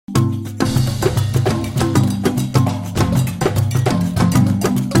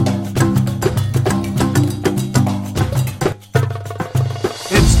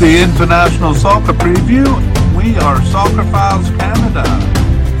the International Soccer Preview. We are Soccerphiles Canada.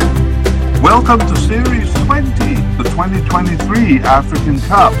 Welcome to Series 20, the 2023 African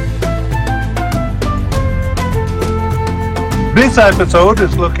Cup. This episode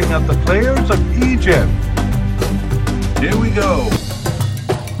is looking at the players of Egypt. Here we go.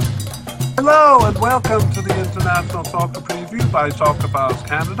 Hello and welcome to the International Soccer Preview by Soccerphiles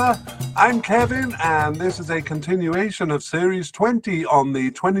Canada. I'm Kevin, and this is a continuation of Series 20 on the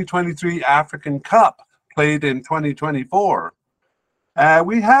 2023 African Cup, played in 2024.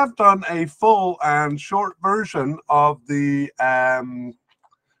 We have done a full and short version of the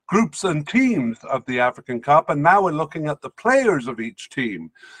groups and teams of the African Cup, and now we're looking at the players of each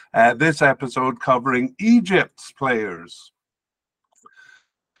team. This episode covering Egypt's players.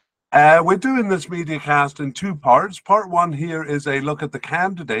 We're doing this media cast in two parts. Part one here is a look at the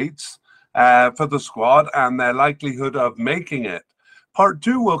candidates for the squad and their likelihood of making it. Part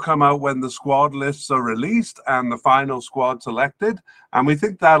two will come out when the squad lists are released and the final squad selected, and we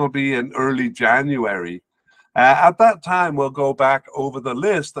think that'll be in early January. At that time, we'll go back over the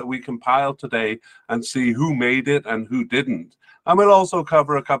list that we compiled today and see who made it and who didn't. And we'll also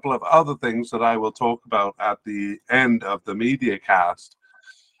cover a couple of other things that I will talk about at the end of the media cast.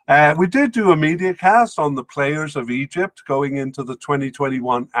 We did do a media cast on the players of Egypt going into the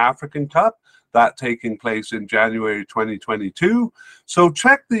 2021 African Cup, that taking place in January 2022. So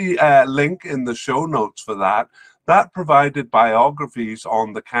check the link in the show notes for that. That provided biographies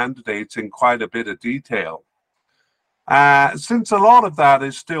on the candidates in quite a bit of detail. Since a lot of that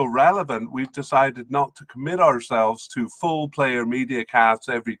is still relevant, we've decided not to commit ourselves to full player media casts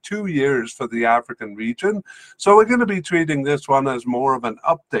every 2 years for the African region. So we're going to be treating this one as more of an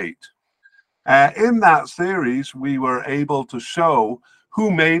update. In that series, we were able to show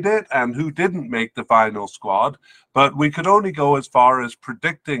who made it and who didn't make the final squad, but we could only go as far as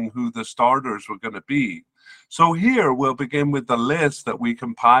predicting who the starters were going to be. So here we'll begin with the list that we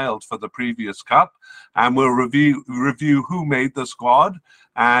compiled for the previous cup, and we'll review who made the squad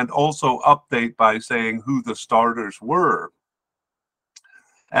and also update by saying who the starters were.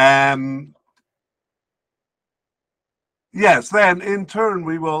 Yes, then in turn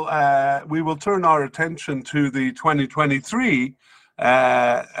we will turn our attention to the 2023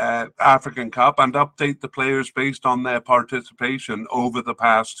 African Cup and update the players based on their participation over the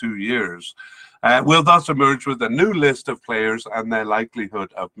past 2 years. We'll thus emerge with a new list of players and their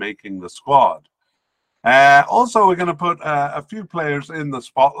likelihood of making the squad. Also, we're going to put a few players in the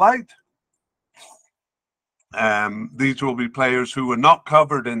spotlight. These will be players who were not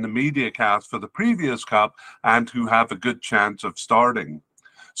covered in the media cast for the previous cup and who have a good chance of starting.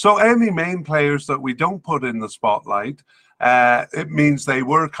 So any main players that we don't put in the spotlight, it means they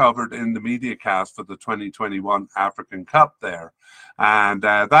were covered in the media cast for the 2021 African Cup there. And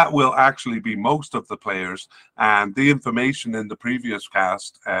that will actually be most of the players, and the information in the previous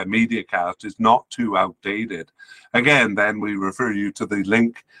cast, media cast, is not too outdated. Again, then we refer you to the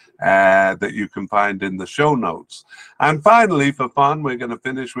link that you can find in the show notes. And finally, for fun, we're going to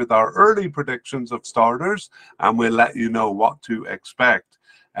finish with our early predictions of starters, and we'll let you know what to expect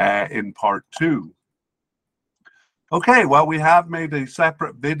in part two. Okay, well, we have made a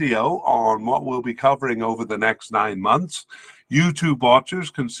separate video on what we'll be covering over the next 9 months. YouTube watchers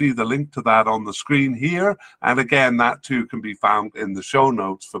can see the link to that on the screen here. And again, that too can be found in the show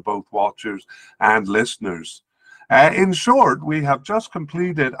notes for both watchers and listeners. In short, we have just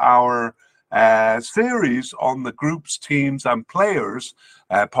completed our series on the groups, teams, and players,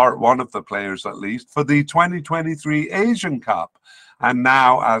 part one of the players at least, for the 2023 Asian Cup. And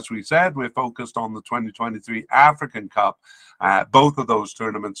now, as we said, we're focused on the 2023 African Cup, both of those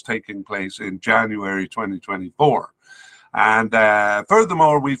tournaments taking place in January 2024. And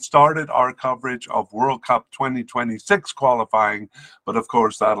furthermore, we've started our coverage of World Cup 2026 qualifying, but of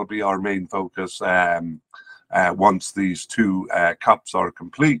course, that'll be our main focus once these two cups are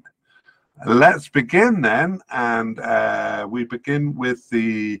complete. Let's begin then, and we begin with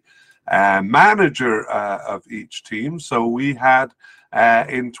the manager of each team. So we had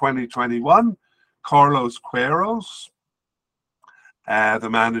in 2021 Carlos Queiroz, the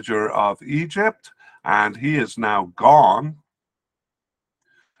manager of Egypt, and he is now gone.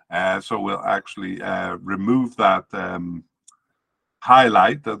 So we'll actually remove that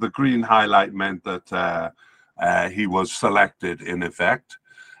highlight. The green highlight meant that he was selected in effect.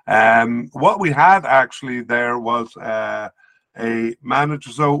 What we had actually there was a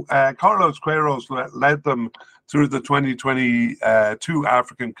manager. So Carlos Queiroz led them through the 2022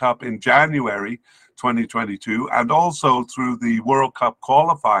 African Cup in January 2022, and also through the World Cup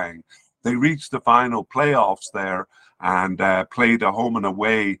qualifying. They reached the final playoffs there and played a home and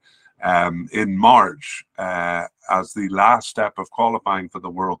away in March as the last step of qualifying for the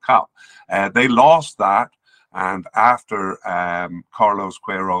World Cup. They lost that, and after Carlos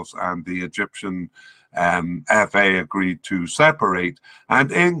Queiroz and the Egyptian FA agreed to separate,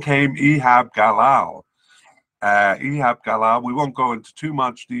 and in came Ehab Galal. Ehab Galal, we won't go into too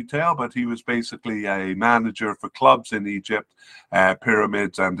much detail, but he was basically a manager for clubs in Egypt,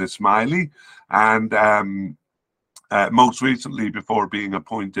 Pyramids and Ismaili, and most recently before being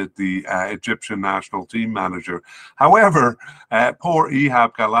appointed the Egyptian national team manager. However, poor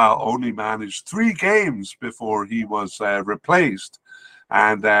Ehab Galal only managed 3 games before he was replaced,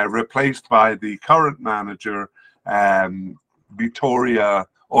 and replaced by the current manager, Rui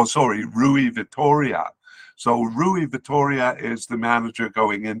Vitoria. So Rui Vitoria is the manager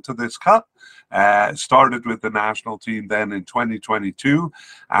going into this cup. Started with the national team then in 2022,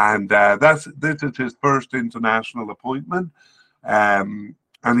 and this is his first international appointment. And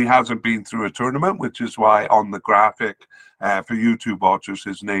he hasn't been through a tournament, which is why on the graphic for YouTube watchers,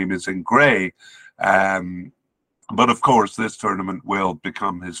 his name is in grey. But of course, this tournament will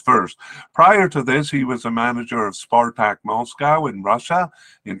become his first. Prior to this, he was a manager of Spartak Moscow in Russia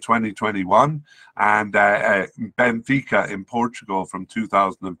in 2021 and Benfica in Portugal from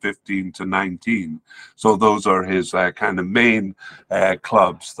 2015 to 19. So those are his kind of main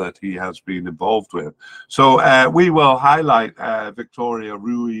clubs that he has been involved with. So we will highlight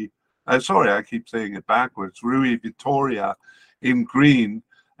Rui Vitoria in green,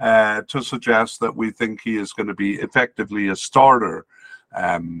 to suggest that we think he is going to be effectively a starter,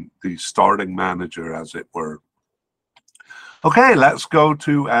 the starting manager, as it were. Okay, let's go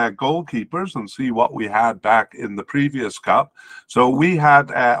to goalkeepers and see what we had back in the previous cup. So we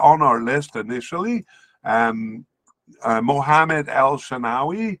had on our list initially Mohamed El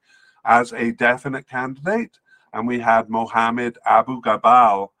Shenawy as a definite candidate, and we had Mohamed Abu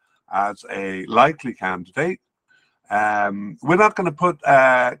Gabal as a likely candidate. We're not going to put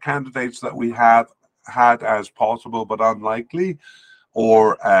candidates that we have had as possible but unlikely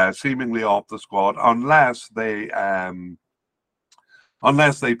or seemingly off the squad unless they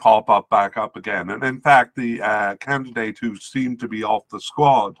pop up back up again. And in fact, the candidate who seemed to be off the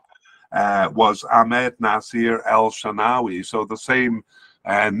squad was Ahmed Nasir El Shenawy. So the same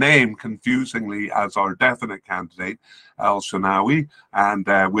name, confusingly, as our definite candidate, El Shenawy, and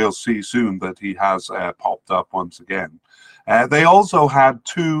we'll see soon that he has popped up once again. They also had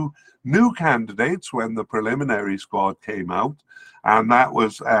 2 new candidates when the preliminary squad came out, and that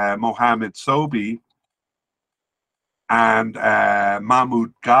was Mohamed Sobi and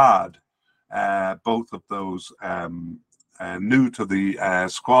Mahmoud Gad, both of those new to the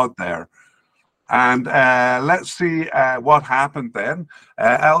squad there. And let's see what happened then.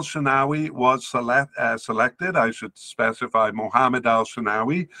 El Shenawy was selected. I should specify Mohamed El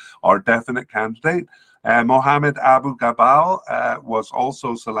Shenawy, our definite candidate. Mohamed Abu Gabal was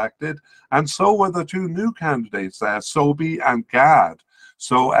also selected, and so were the 2 new candidates, Sobi and Gad.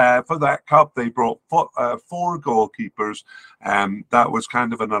 So for that cup, they brought 4 goalkeepers. That was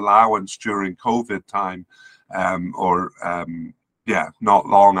kind of an allowance during COVID time, not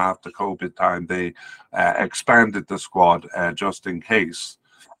long after COVID time, they expanded the squad just in case.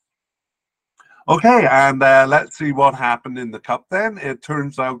 Okay, and let's see what happened in the cup then. It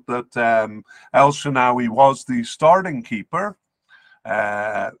turns out that El Shenawy was the starting keeper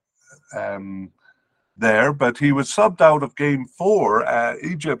there, but he was subbed out of game 4.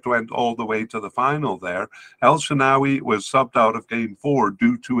 Egypt went all the way to the final there. El Shenawy was subbed out of game 4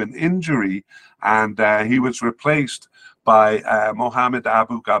 due to an injury, and he was replaced by Mohamed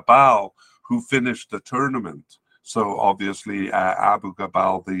Abu Gabal, who finished the tournament. So obviously Abu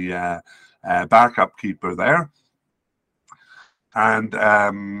Gabal, the backup keeper there. And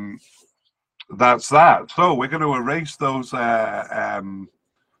that's that. So we're going to erase those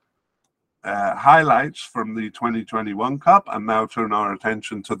highlights from the 2021 Cup and now turn our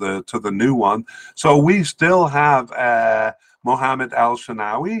attention to the new one. So we still have Mohamed El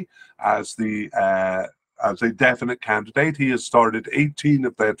Shenawy as a definite candidate. He has started 18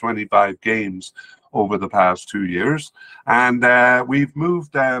 of their 25 games over the past 2 years, and we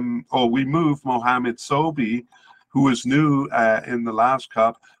moved Mohamed Sobi, who is new in the last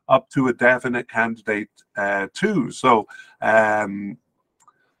cup, up to a definite candidate too. So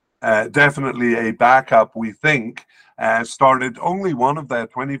definitely a backup, we think. Started only 1 of their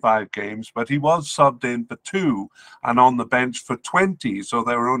 25 games, but he was subbed in for 2 and on the bench for 20. So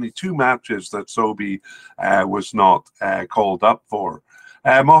there were only 2 matches that Sobi was not called up for.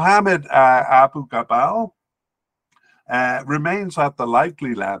 Mohamed Abu Gabal remains at the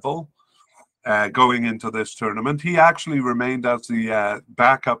likely level. going into this tournament. He actually remained as the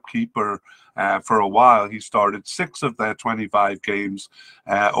backup keeper for a while. He started 6 of their 25 games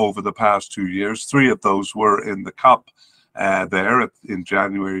over the past 2 years. 3 of those were in the Cup in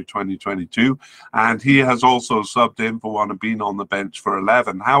January 2022. And he has also subbed in for one and been on the bench for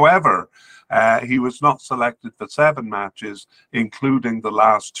 11. However, he was not selected for 7 matches, including the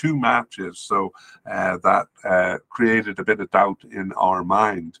last 2 matches. So that created a bit of doubt in our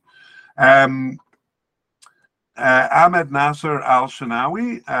mind. Ahmed Nasser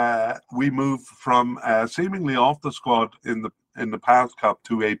Al-Shenawi, we moved from seemingly off the squad in the past Cup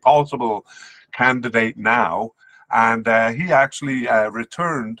to a possible candidate now, and he actually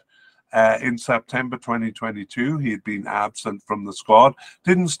returned in September 2022. He had been absent from the squad,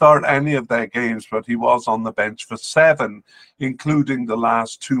 didn't start any of their games, but he was on the bench for 7, including the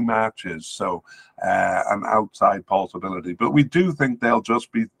last 2 matches. So an outside possibility. But we do think they'll just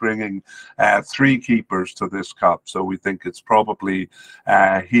be bringing 3 keepers to this Cup. So we think it's probably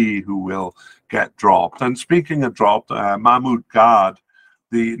he who will get dropped. And speaking of dropped, Mahmoud Gad,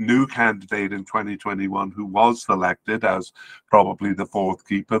 the new candidate in 2021 who was selected as probably the 4th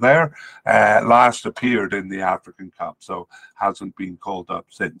keeper there, last appeared in the African Cup, so hasn't been called up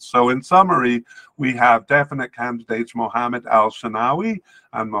since. So in summary, we have definite candidates Mohamed Al-Shenawi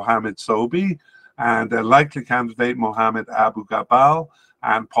and Mohamed Sobi, and a likely candidate Mohamed Abu Gabal,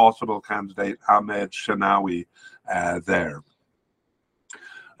 and possible candidate Ahmed Shenawi there.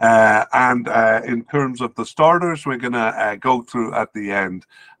 In terms of the starters, we're going to go through at the end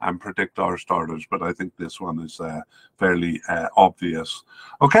and predict our starters, but I think this one is fairly obvious.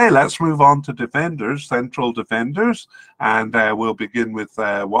 Okay, let's move on to defenders, central defenders, and we'll begin with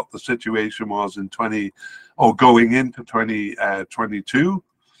what the situation was in going into 2022.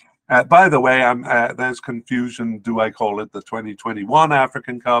 By the way, there's confusion. Do I call it the 2021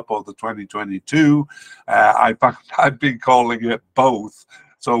 African Cup or the 2022? I've been calling it both.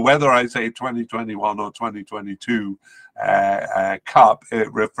 So whether I say 2021 or 2022 Cup,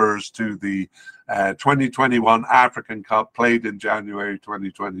 it refers to the 2021 African Cup played in January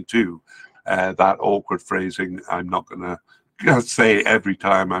 2022. That awkward phrasing I'm not going to say every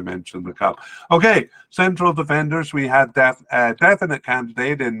time I mention the Cup. Okay, central defenders, we had definite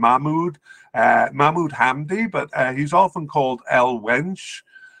candidate in Mahmoud Hamdi, but he's often called El Wench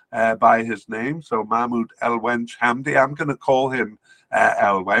by his name. So Mahmoud El Wench Hamdi, I'm going to call him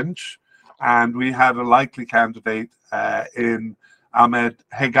El Wench. And we had a likely candidate in Ahmed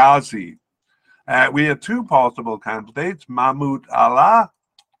Hegazi. We had 2 possible candidates, Mahmoud Allah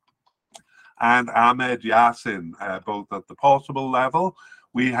and Ahmed Yassin, both at the possible level.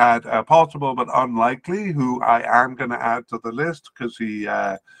 We had a possible but unlikely, who I am going to add to the list because he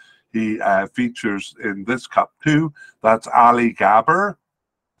features in this Cup too. That's Ali Gabber.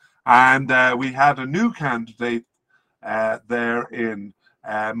 And we had a new candidate there in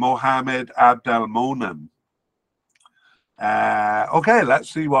Mohamed Abdelmonem. Okay, let's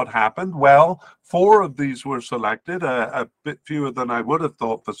see what happened. Well, 4 of these were selected, a bit fewer than I would have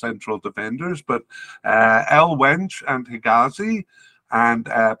thought for central defenders, but El Wench and Hegazi, and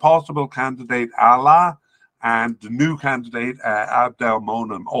possible candidate Allah, and the new candidate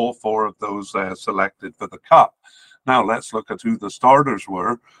Abdelmonem, all 4 of those selected for the Cup. Now let's look at who the starters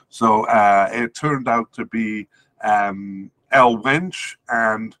were. So it turned out to be El Wench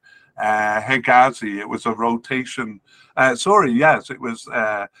and Hegazi. It was a rotation. It was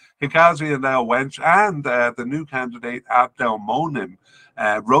Hegazi and El Wench and the new candidate Abdelmonem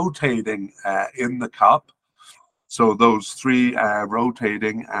rotating in the Cup. So those 3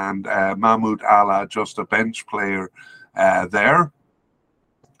 rotating, and Mahmoud Allah just a bench player there.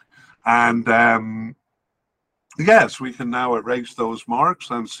 And yes, we can now erase those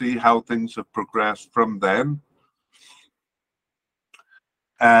marks and see how things have progressed from then.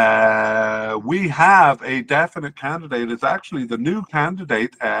 We have a definite candidate. It's actually the new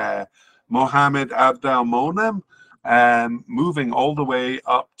candidate, Mohamed Abdelmonem, moving all the way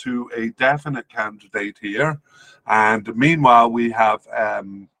up to a definite candidate here. And meanwhile, we have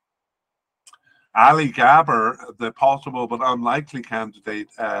Ali Gabber, the possible but unlikely candidate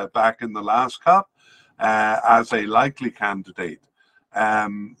back in the last Cup, as a likely candidate.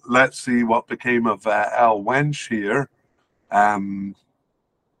 Let's see what became of El Wench here.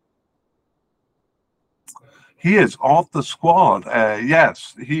 He is off the squad.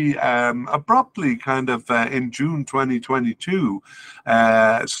 Yes, he abruptly kind of in June 2022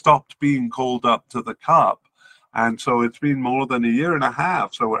 stopped being called up to the Cup. And so it's been more than a year and a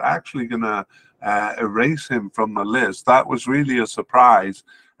half. So we're actually going to erase him from the list. That was really a surprise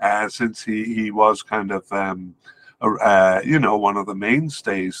since he was kind of, one of the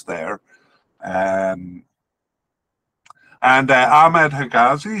mainstays there. And Ahmed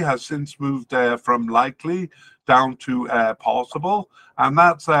Hegazi has since moved from likely down to possible, and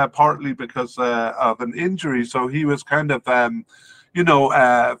that's partly because of an injury. So he was kind of,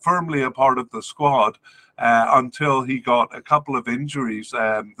 firmly a part of the squad until he got a couple of injuries.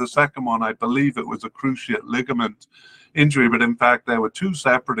 The second one, I believe it was a cruciate ligament injury, but in fact there were two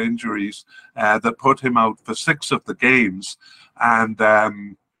separate injuries that put him out for 6 of the games. And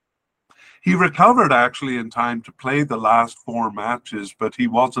he recovered actually in time to play the last 4 matches, but he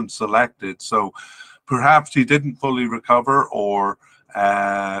wasn't selected. So perhaps he didn't fully recover, or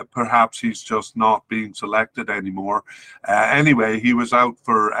perhaps he's just not being selected anymore. Anyway, he was out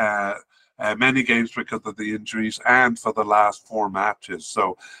for many games because of the injuries and for the last 4 matches.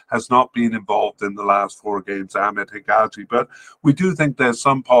 So has not been involved in the last 4 games, Ahmed Hegazi. But we do think there's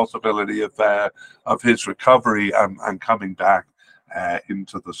some possibility of his recovery and coming back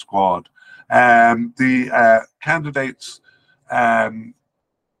into the squad. The candidates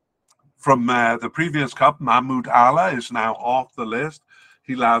from the previous cup, Mahmoud Allah, is now off the list.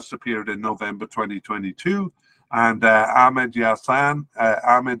 He last appeared in November 2022. And Ahmed Yassin,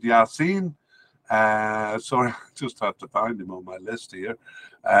 sorry, I just have to find him on my list here,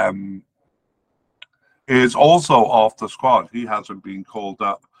 is also off the squad. He hasn't been called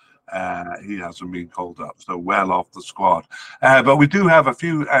up. So well off the squad. But we do have a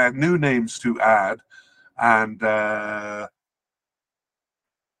few new names to add, and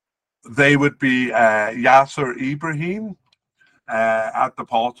they would be Yasser Ibrahim at the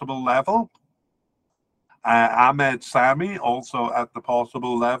possible level, Ahmed Sami also at the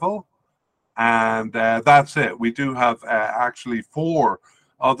possible level, and that's it. We do have actually 4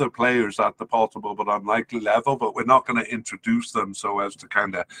 other players at the possible but unlikely level, but we're not going to introduce them so as to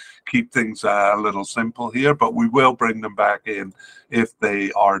kind of keep things a little simple here, but we will bring them back in if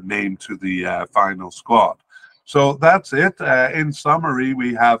they are named to the final squad. So that's it. In summary,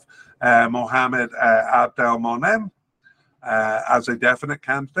 we have Mohamed Abdelmonem as a definite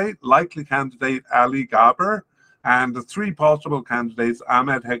candidate, likely candidate Ali Gaber, and the 3 possible candidates,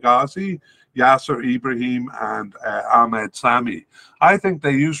 Ahmed Hegazi, Yasser Ibrahim, and Ahmed Sami. I think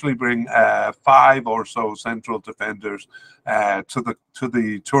they usually bring 5 or so central defenders to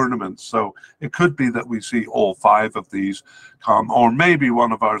the tournament. So it could be that we see all 5 of these come, or maybe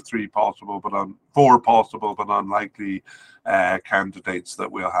one of our 4 possible but unlikely candidates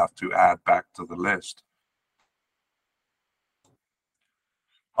that we'll have to add back to the list.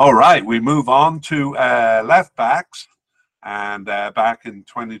 All right, we move on to left backs. And back in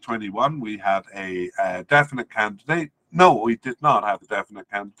 2021, we had a definite candidate. No, we did not have a definite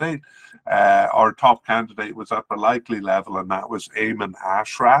candidate. Our top candidate was at the likely level, and that was Ayman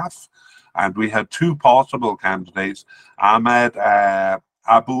Ashraf. And we had 2 possible candidates, Ahmed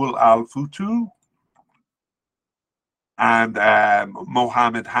Abul Al-Futu and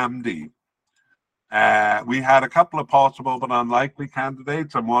Mohamed Hamdi. We had a couple of possible but unlikely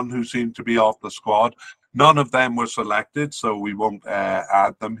candidates and one who seemed to be off the squad. None of them were selected, so we won't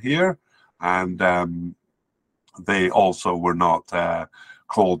add them here. And they also were not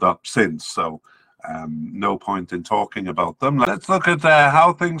called up since, so no point in talking about them. Let's look at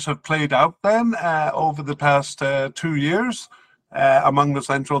how things have played out then over the past 2 years among the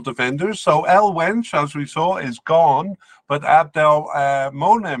central defenders. So El Wench, as we saw, is gone, but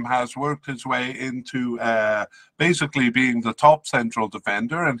Abdelmonem has worked his way into basically being the top central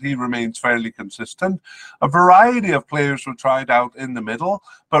defender, and he remains fairly consistent. A variety of players were tried out in the middle,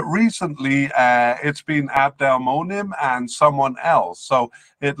 but recently it's been Abdelmonem and someone else. So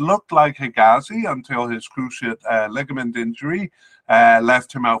it looked like Hegazi until his cruciate ligament injury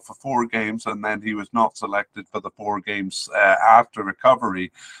left him out for 4 games, and then he was not selected for the 4 games after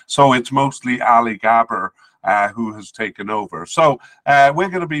recovery. So it's mostly Ali Gaber who has taken over. So we're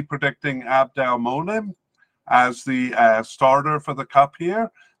going to be predicting Abdelmonem as the starter for the cup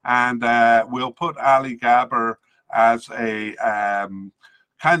here, and we'll put Ali Gaber as a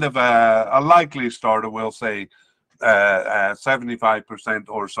kind of a likely starter. We'll say 75%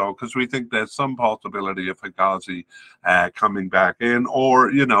 or so, because we think there's some possibility of Hegazi coming back in,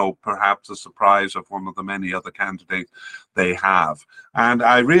 or, you know, perhaps a surprise of one of the many other candidates they have. And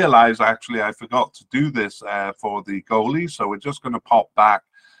I realize actually I forgot to do this for the goalies, so we're just going to pop back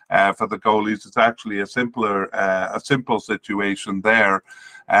for the goalies. It's actually a simple situation there.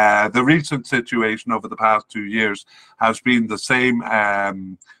 The recent situation over the past 2 years has been the same.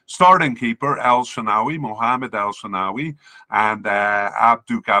 Starting keeper El Shanawi, Mohamed El Shanawi, and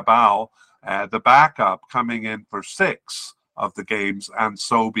Abdou Gabal, the backup, coming in for 6 of the games, and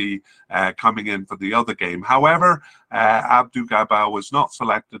Sobi coming in for the other game. However, Abdou Gabba was not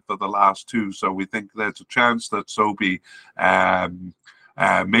selected for the last two, so we think there's a chance that Sobi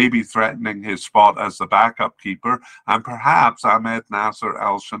maybe threatening his spot as the backup keeper, and perhaps Ahmed Nasser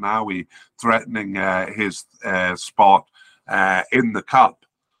El Shanawi threatening his spot in the cup.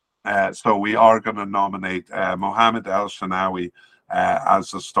 So we are going to nominate Mohamed El Shanawi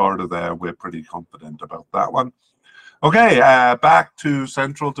as the starter there. We're pretty confident about that one. Okay, back to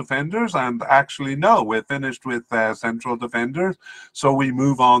central defenders, and actually, no, we're finished with central defenders. So we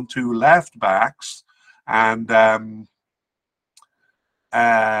move on to left backs, and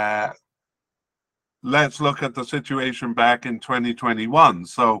let's look at the situation back in 2021.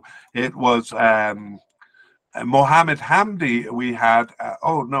 So it was Mohamed Hamdi. We had,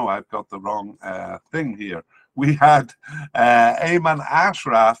 oh no, I've got the wrong thing here. We had Ayman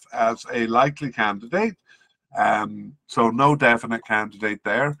Ashraf as a likely candidate. So no definite candidate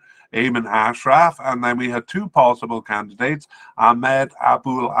there. Ayman Ashraf, and then we had two possible candidates, Ahmed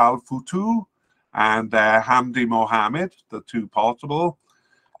Abul Al Futu and Hamdi Mohammed, the two possible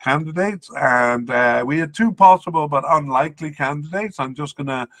candidates. And we had two possible but unlikely candidates. I'm just going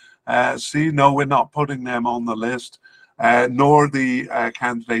to see. No, we're not putting them on the list, nor the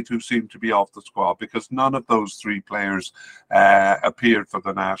candidate who seemed to be off the squad, because none of those three players appeared for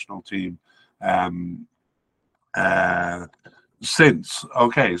the national team since.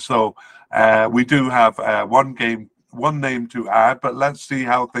 Okay, so we do have one name to add, but let's see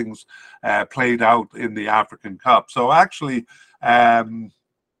how things played out in the African Cup. So actually,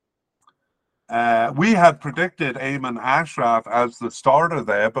 we had predicted Ayman Ashraf as the starter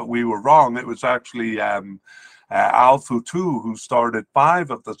there, but we were wrong. It was actually Al Futu who started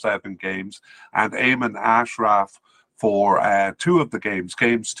 5 of the 7 games, and Ayman Ashraf for 2 of the games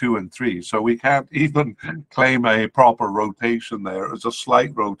 2 and 3. So we can't even claim a proper rotation there. It was a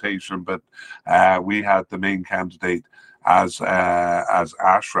slight rotation, but we had the main candidate as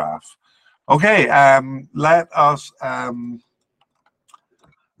Ashraf. Okay, let us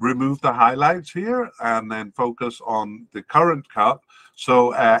remove the highlights here and then focus on the current cup.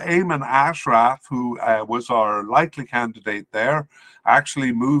 So Ayman Ashraf, who was our likely candidate there,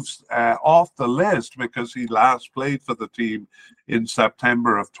 actually moves off the list because he last played for the team in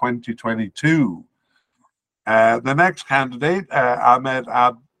September of 2022. The next candidate, Ahmed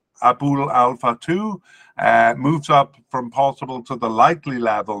Abul Al Futu, moves up from possible to the likely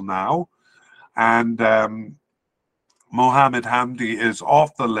level now. And Mohamed Hamdi is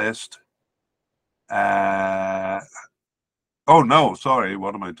off the list. Oh, no, sorry,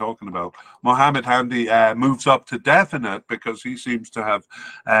 what am I talking about? Mohamed Hamdi moves up to definite because he seems to have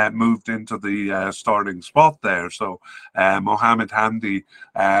moved into the starting spot there. So Mohamed Hamdi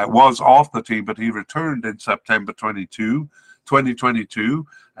was off the team, but he returned in September 2022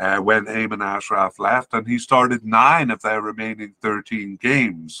 when Ayman Ashraf left, and he started 9 of their remaining 13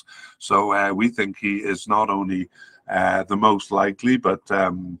 games. So we think he is not only the most likely, but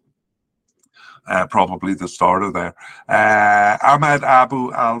probably the starter there. Ahmed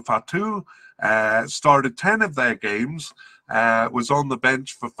Abul Al Futu started 10 of their games, was on the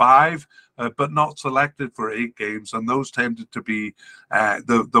bench for 5, but not selected for 8 games, and those tended to be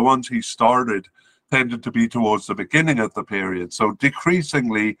the ones he started tended to be towards the beginning of the period. So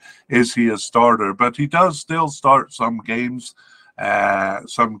decreasingly is he a starter, but he does still start some games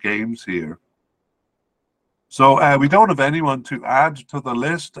here. So we don't have anyone to add to the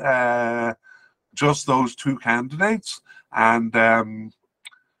list, just those 2 candidates. And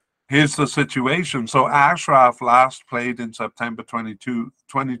here's the situation. So Ashraf last played in September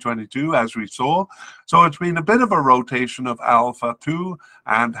 2022, as we saw. So it's been a bit of a rotation of Al Futu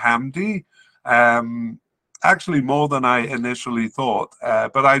and Hamdi. Actually more than I initially thought,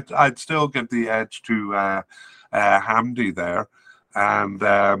 but I'd still give the edge to Hamdi there.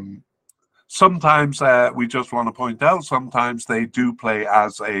 And sometimes we just want to point out, sometimes they do play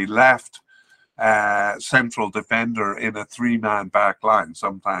as a left central defender in a 3-man back line.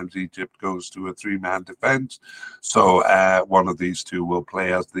 Sometimes Egypt goes to a 3-man defense. So one of these 2 will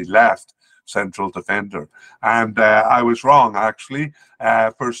play as the left central defender. And I was wrong, actually.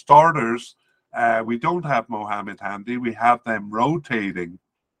 For starters, we don't have Mohamed Hamdi. We have them rotating.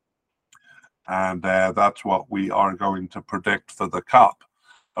 And that's what we are going to predict for the cup,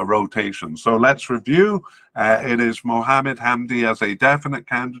 a rotation. So let's review. It is Mohamed Hamdi as a definite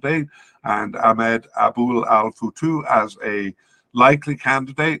candidate and Ahmed Abul Al Futu as a likely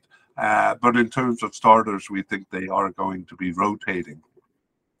candidate. But in terms of starters, we think they are going to be rotating.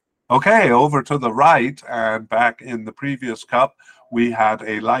 Okay, over to the right, and back in the previous cup, we had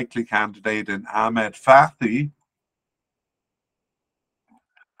a likely candidate in Ahmed Fathi.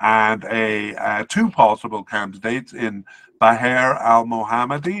 and two possible candidates in Baher Al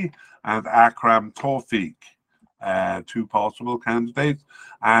Mohammadi and Akram Tawfiq. Two possible candidates.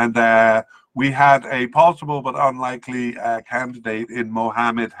 And we had a possible but unlikely candidate in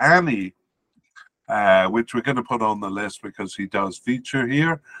Mohammed Hani, which we're going to put on the list because he does feature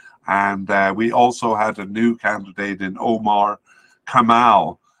here. And we also had a new candidate in Omar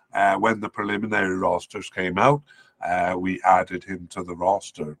Kamal. When the preliminary rosters came out, we added him to the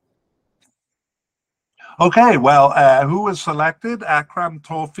roster. Okay, well, who was selected? Akram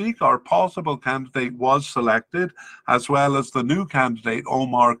Tawfiq, our possible candidate, was selected, as well as the new candidate,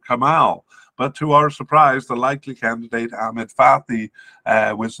 Omar Kamal. But to our surprise, the likely candidate, Ahmed Fathi,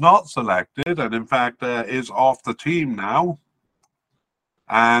 was not selected, and in fact is off the team now.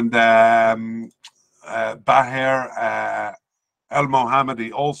 And Baher El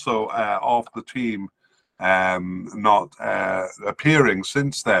Mohammadi also off the team, not appearing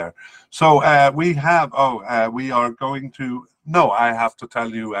since there. So we have, we are going to, no, I have to tell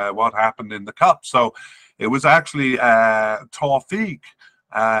you what happened in the cup. So it was actually Tawfiq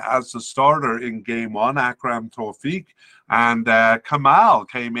as the starter in game one, Akram Tawfiq, and Kamal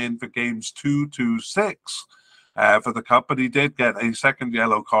came in for games 2 to 6. For the cup, but he did get a second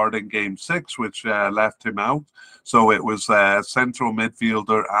yellow card in game 6, which left him out. So it was central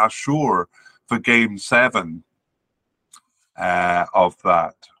midfielder Ashur for game 7 of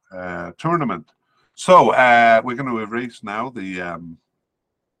that tournament. So we're going to erase now the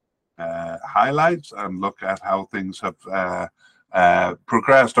highlights and look at how things have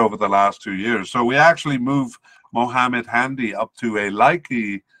progressed over the last 2 years. So we actually moved Mohammed Hani up to a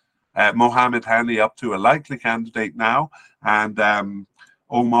likely candidate now, and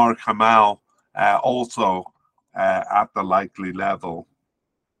Omar Kamal also at the likely level.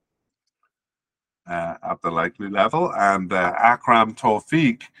 And Akram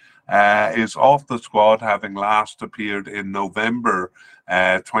Tawfiq is off the squad, having last appeared in November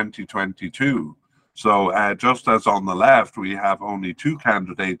 2022. So just as on the left, we have only two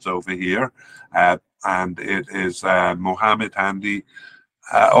candidates over here, and it is Mohammed Hani.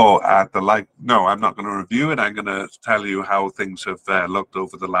 No, I'm not going to review it. I'm going to tell you how things have looked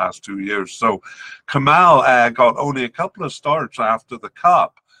over the last 2 years. So Kamal got only a couple of starts after the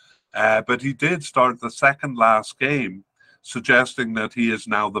cup, but he did start the second last game, suggesting that he is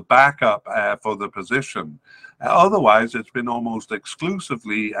now the backup for the position. Otherwise, it's been almost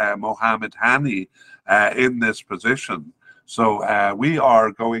exclusively Mohammed Hani in this position. So we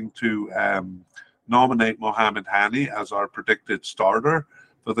are going to nominate Mohammed Hani as our predicted starter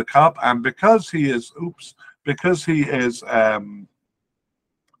for the cup, and because he is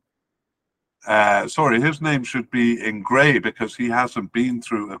sorry, his name should be in grey because he hasn't been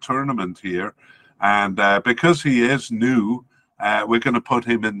through a tournament here, and because he is new, we're going to put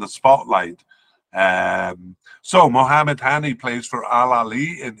him in the spotlight. So Mohammed Hani plays for Al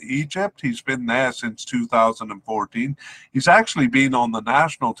Ahly in Egypt. He's been there since 2014. He's actually been on the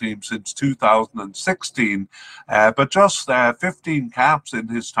national team since 2016, but just 15 caps in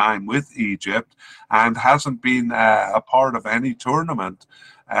his time with Egypt, and hasn't been a part of any tournament.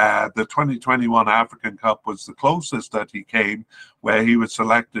 The 2021 African Cup was the closest that he came, where he was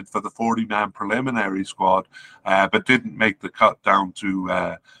selected for the 40-man preliminary squad, but didn't make the cut down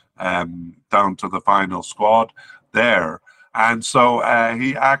to the final squad there. And so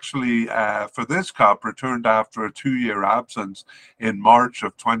he actually, for this cup, returned after a 2-year absence in March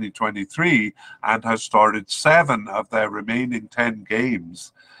of 2023 and has started 7 of their remaining 10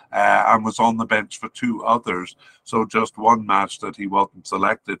 games and was on the bench for 2 others. So just 1 match that he wasn't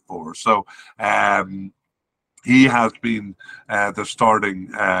selected for. So he has been the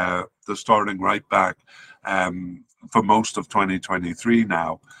starting right back for most of 2023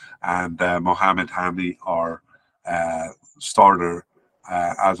 now, and Mohammed Hani, our starter,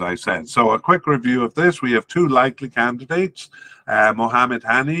 as I said. So a quick review of this: we have 2 likely candidates, Mohammed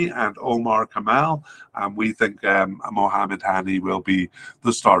Hani and Omar Kamal, and we think Mohammed Hani will be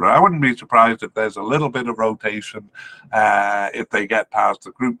the starter. I wouldn't be surprised if there's a little bit of rotation if they get past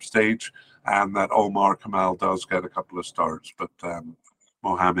the group stage, and that Omar Kamal does get a couple of starts, but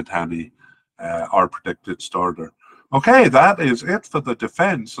Mohammed Hani, our predicted starter. Okay, that is it for the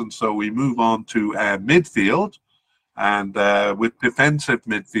defense, and so we move on to midfield, and with defensive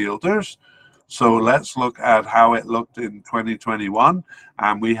midfielders. So let's look at how it looked in 2021,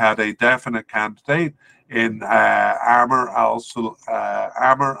 and we had a definite candidate in Amr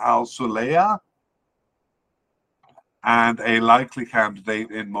Al-Sulaya, and a likely candidate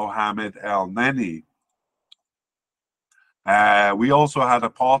in Mohamed El Neni. We also had a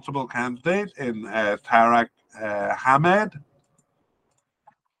possible candidate in Tarek Hamed,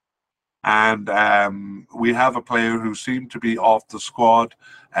 And we have a player who seemed to be off the squad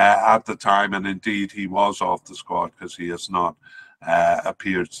at the time, and indeed he was off the squad because he has not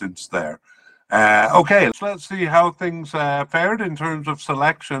appeared since there. Okay, let's see how things fared in terms of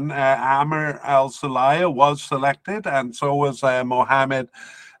selection. Amr Al-Salaya was selected, and so was Mohamed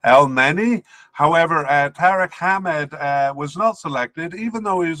El-Neni. However, Tariq Hamed was not selected, even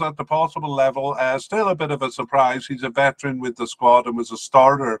though he was at the possible level. Still a bit of a surprise. He's a veteran with the squad and was a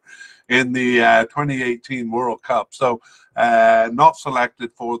starter in the 2018 World Cup. So not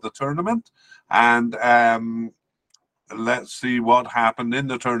selected for the tournament. And let's see what happened in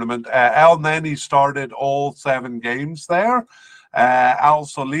the tournament. El-Neni started all 7 games there.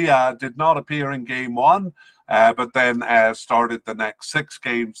 Al-Salaya did not appear in game 1. But then started the next 6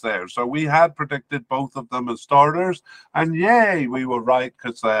 games there. So we had predicted both of them as starters, and yay, we were right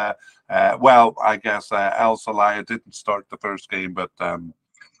because, well, I guess Al-Salaya didn't start the first game, but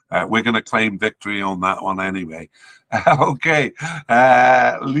we're going to claim victory on that one anyway. Okay,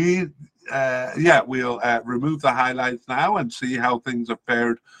 yeah, we'll remove the highlights now and see how things have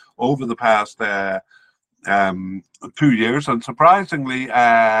fared over the past 2 years. And surprisingly,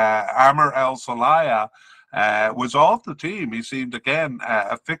 Amr Al-Salaya was off the team. He seemed again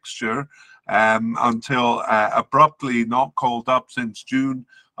a fixture until abruptly not called up since June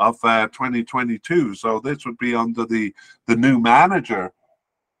of 2022. So this would be under the new manager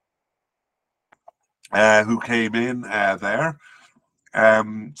who came in there.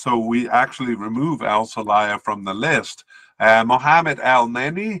 So we actually remove Al-Salaya from the list. Mohamed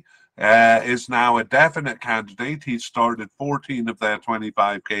El-Neni is now a definite candidate. He started 14 of their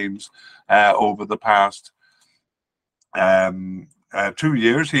 25 games over the past 2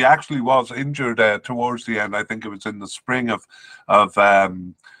 years. He actually was injured towards the end. I think it was in the spring of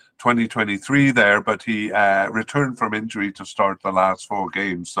 2023 there, but he returned from injury to start the last 4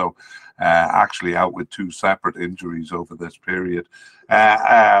 games. So actually out with 2 separate injuries over this period.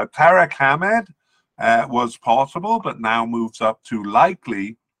 Tariq Hamed was possible, but now moves up to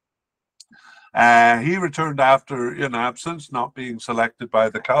likely. He returned after an absence, not being selected by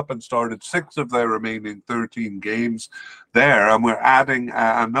the Cup, and started 6 of their remaining 13 games there. And we're adding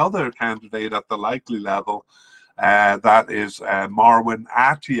another candidate at the likely level. That is Marwan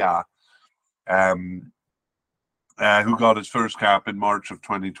Atiyah, who got his first cap in March of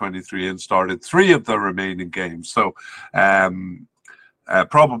 2023 and started 3 of the remaining games. So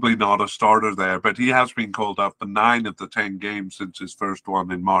probably not a starter there, but he has been called up in 9 of the 10 games since his first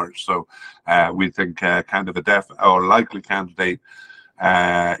one in March. So we think kind of a likely candidate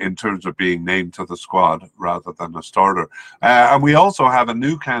in terms of being named to the squad rather than a starter. And we also have a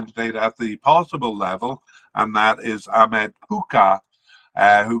new candidate at the possible level, and that is Ahmed Kuka,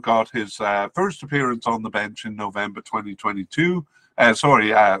 who got his first appearance on the bench in November 2022.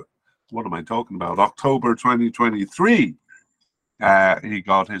 What am I talking about? October 2023. He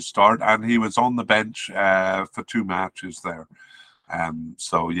got his start, and he was on the bench for 2 matches there.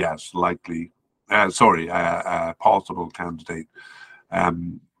 So yes, likely, possible candidate.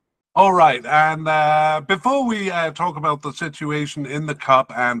 All right, and before we talk about the situation in the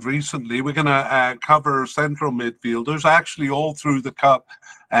Cup and recently, we're going to cover central midfielders. Actually, all through the Cup,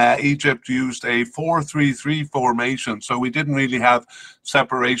 Egypt used a 4-3-3 formation, so we didn't really have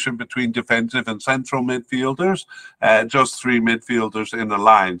separation between defensive and central midfielders, just 3 midfielders in a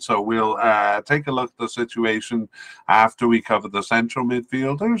line. So we'll take a look at the situation after we cover the central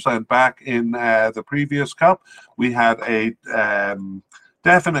midfielders. And back in the previous Cup, we had a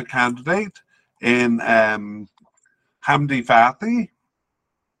definite candidate in Hamdi Fathi,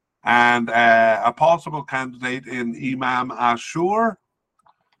 and a possible candidate in Imam Ashur,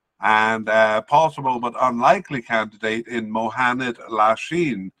 and a possible but unlikely candidate in Mohamed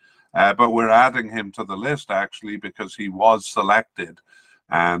Lashin. But we're adding him to the list actually because he was selected,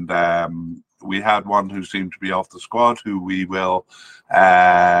 and we had one who seemed to be off the squad who we will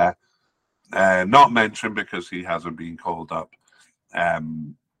not mention because he hasn't been called up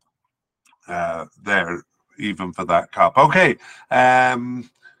there even for that Cup. Okay,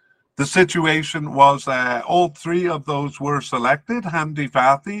 the situation was all 3 of those were selected. Hamdi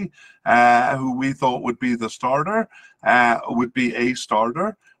Fathi, who we thought would be the starter, would be a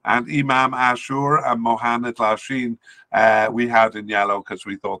starter, and Imam Ashur and Mohamed Lashin we had in yellow because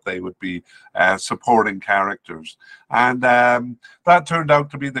we thought they would be supporting characters. And that turned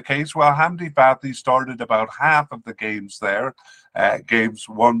out to be the case. Well, Hamdi Fathi started about half of the games there, games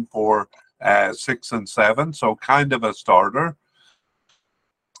 1, 4, 6, and 7, so kind of a starter.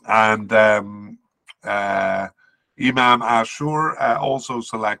 And Imam Ashur also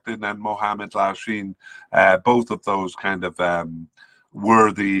selected, and Mohamed Lashin, both of those kind of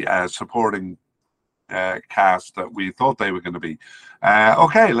were the supporting cast that we thought they were going to be.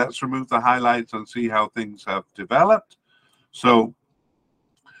 Okay, let's remove the highlights and see how things have developed. So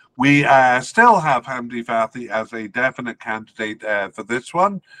we still have Hamdi Fathi as a definite candidate for this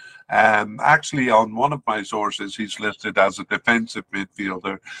one. Actually, on one of my sources, he's listed as a defensive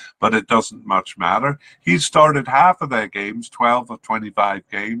midfielder, but it doesn't much matter. He started half of their games, 12 of 25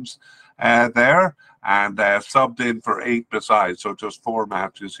 games there, and subbed in for 8 besides, so just 4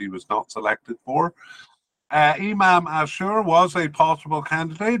 matches he was not selected for. Imam Ashur was a possible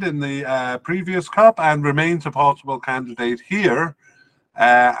candidate in the previous cup and remains a possible candidate here.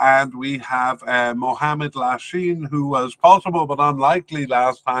 And we have Mohamed Lashin, who was possible but unlikely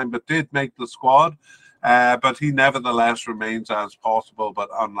last time, but did make the squad. But he nevertheless remains as possible but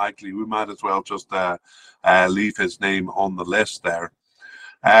unlikely. We might as well just leave his name on the list there.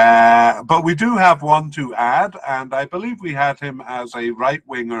 But we do have one to add, and I believe we had him as a right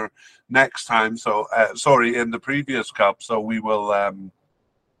winger next time. So sorry, in the previous cup. So we will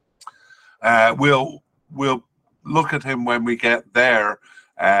we'll look at him when we get there.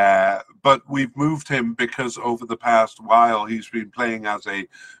 But we've moved him because over the past while he's been playing as a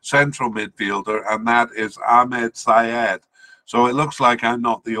central midfielder, and that is Ahmed Sayed. So it looks like I'm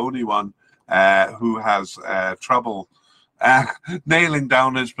not the only one who has trouble nailing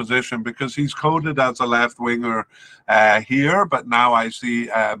down his position, because he's coded as a left winger here, but now I see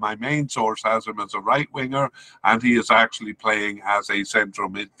my main source has him as a right winger, and he is actually playing as a central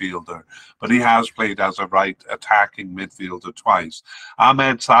midfielder, but he has played as a right attacking midfielder twice.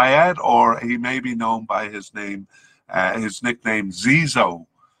 Ahmed Sayed, or he may be known by his name, his nickname Zizo,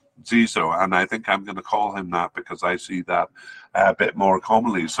 and I think I'm going to call him that because I see that a bit more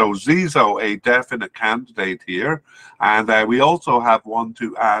commonly. So Zizo, a definite candidate here, and we also have one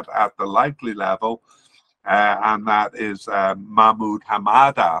to add at the likely level, and that is Mahmoud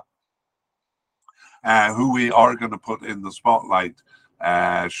Hamada, who we are going to put in the spotlight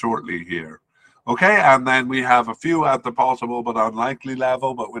shortly here. Okay, and then we have a few at the possible but unlikely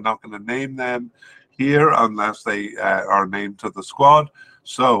level, but we're not going to name them here unless they are named to the squad.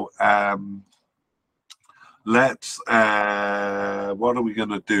 So let's, what are we going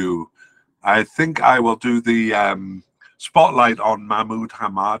to do? I think I will do the spotlight on Mahmoud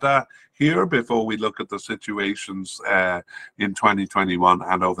Hamada here before we look at the situations in 2021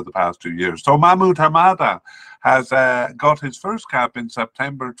 and over the past 2 years. So Mahmoud Hamada has got his first cap in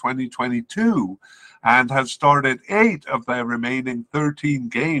September 2022 and has started 8 of their remaining 13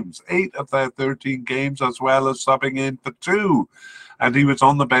 games, 8 of their 13 games, as well as subbing in for 2. And he was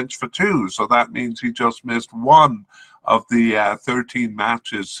on the bench for 2, so that means he just missed 1 of the 13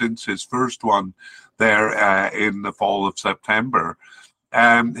 matches since his first one there in the fall of September.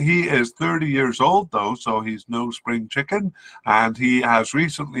 He is 30 years old, though, so he's no spring chicken, and he has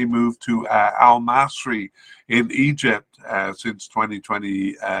recently moved to Al Masry in Egypt since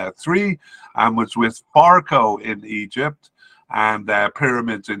 2023, and was with Barco in Egypt and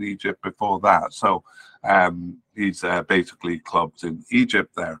Pyramids in Egypt before that. So he's basically clubs in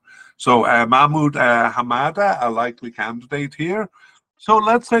Egypt there. So Mahmoud Hamada, a likely candidate here. So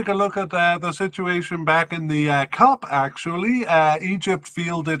let's take a look at the situation back in the Cup, actually. Egypt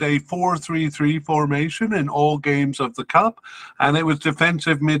fielded a 4-3-3 formation in all games of the Cup, and it was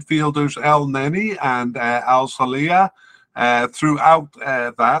defensive midfielders El Neni and Al Salih. Throughout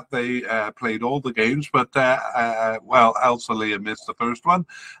that, they played all the games, but, well, Al Salih missed the first one.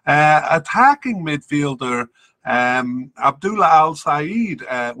 Attacking midfielder Abdullah Al Said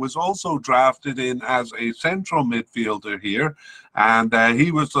was also drafted in as a central midfielder here, and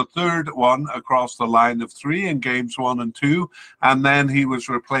he was the third one across the line of 3 in games 1 and 2, and then he was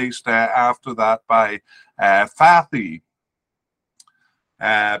replaced after that by Fathi.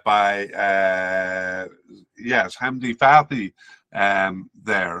 Yes, Hamdi Fathi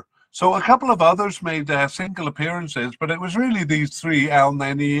there. So a couple of others made single appearances, but it was really these 3, El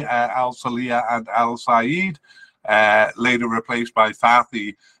Neni, Al Salih, and Al Said, later replaced by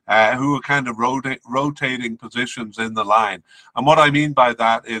Fathi, who were kind of rotating positions in the line. And what I mean by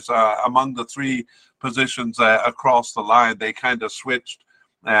that is among the 3 positions across the line, they kind of switched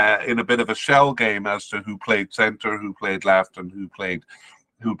in a bit of a shell game as to who played center, who played left, and who played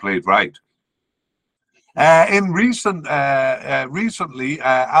right. Recently,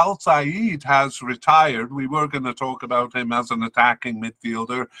 Al Said has retired. We were going to talk about him as an attacking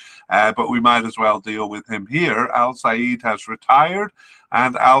midfielder, but we might as well deal with him here. Al Said has retired,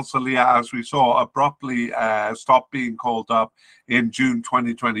 and Al Salih, as we saw, abruptly stopped being called up in June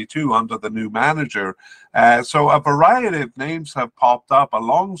 2022 under the new manager. So a variety of names have popped up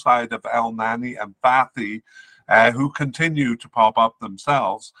alongside of El Neni and Fathi. who continue to pop up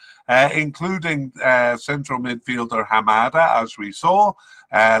themselves, including central midfielder Hamada, as we saw,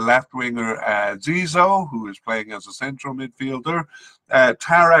 left winger Zizo, who is playing as a central midfielder,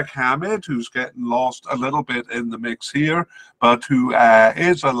 Tarek Hamid, who's getting lost a little bit in the mix here, but who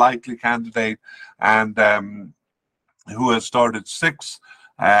is a likely candidate, and who has started 6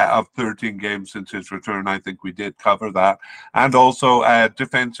 of 13 games since his return. I think we did cover that. And also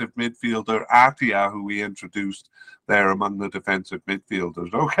defensive midfielder Atia, who we introduced there among the defensive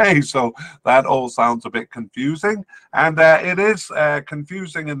midfielders. Okay, so that all sounds a bit confusing. And it is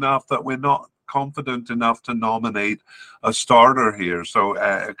confusing enough that we're not confident enough to nominate a starter here. So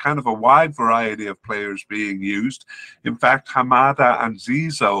kind of a wide variety of players being used. In fact, Hamada and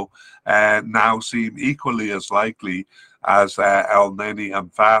Zizo now seem equally as likely as Elneny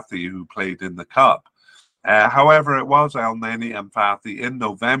and Fathi, who played in the Cup. However, it was Elneny and Fathi in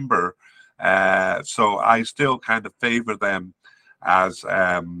November, so I still kind of favor them as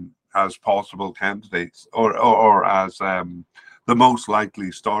possible candidates, or as the most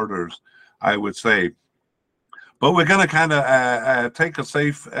likely starters, I would say. But we're going to kind of take a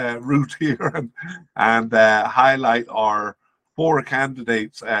safe route here and highlight our 4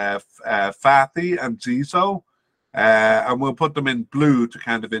 candidates, Fathi and Zizo. And we'll put them in blue to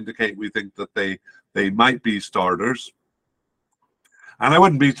kind of indicate we think that they might be starters. And I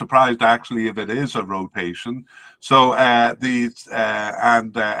wouldn't be surprised actually if it is a rotation. So these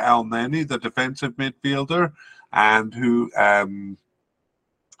and Elneny, the defensive midfielder, and who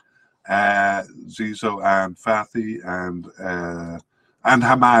Zizo and Fathi and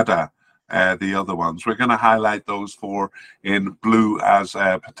Hamada, the other ones. We're going to highlight those 4 in blue as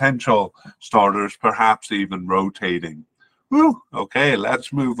potential starters, perhaps even rotating. Woo. Okay,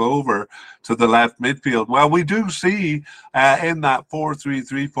 let's move over to the left midfield. Well, we do see in that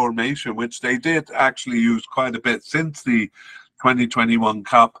 4-3-3 formation, which they did actually use quite a bit since the 2021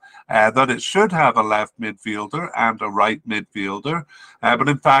 Cup, that it should have a left midfielder and a right midfielder. But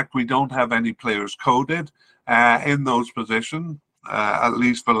in fact, we don't have any players coded in those positions, at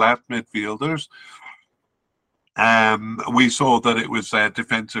least for left midfielders. We saw that it was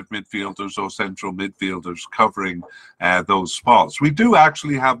defensive midfielders or central midfielders covering those spots. We do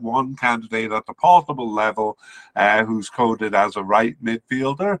actually have one candidate at the possible level who's coded as a right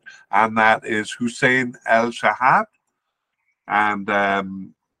midfielder, and that is Hussein El Shahab, and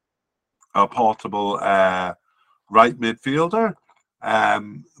a possible right midfielder.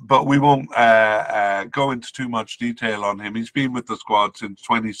 But we won't go into too much detail on him. He's been with the squad since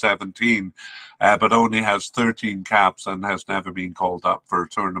 2017, but only has 13 caps and has never been called up for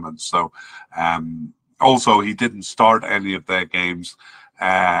tournaments. So also, he didn't start any of their games.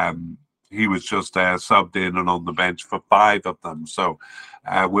 He was just subbed in and on the bench for 5 of them. So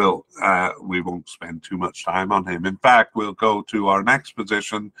we won't spend too much time on him. In fact, we'll go to our next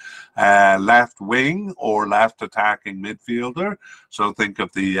position, left wing or left attacking midfielder. So think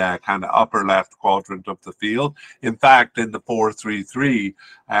of the kind of upper left quadrant of the field. In fact, in the 4-3-3,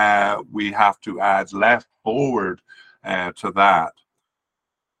 we have to add left forward to that,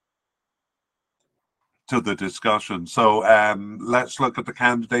 to the discussion. So let's look at the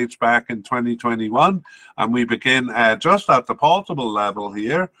candidates back in 2021, and we begin just at the possible level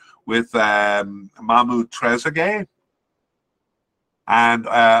here with Mahmoud Trezeguet, and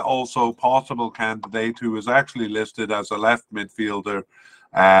also possible candidate who was actually listed as a left midfielder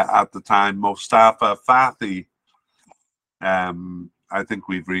at the time, Mostafa Fathi. I think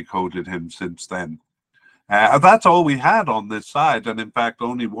we've recoded him since then. That's all we had on this side, and in fact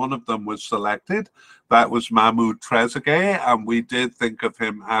only one of them was selected. That was Mahmoud Trezeguet, and we did think of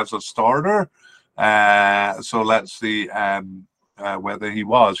him as a starter. So let's see whether he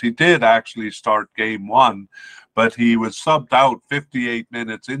was. He did actually start game 1, but he was subbed out 58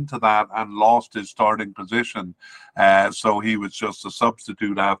 minutes into that and lost his starting position. So he was just a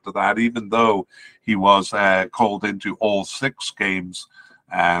substitute after that, even though he was called into all 6 games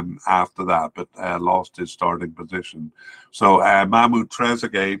after that, but lost his starting position. So Mahmoud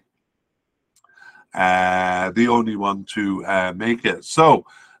Trezeguet, the only one to make it. So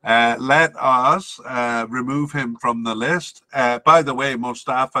let us remove him from the list. By the way,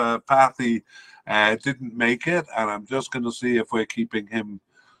 Mostafa Fathi didn't make it, and I'm just going to see if we're keeping him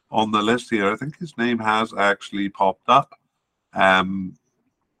on the list here. I think his name has actually popped up.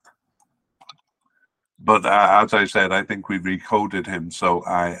 But as I said, I think we recoded him, so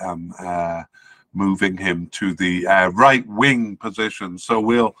I am moving him to the right wing position. So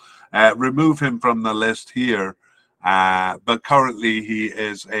we'll remove him from the list here. But currently he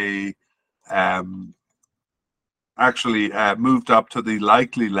is actually moved up to the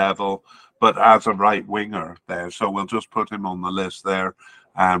likely level, but as a right winger there. So we'll just put him on the list there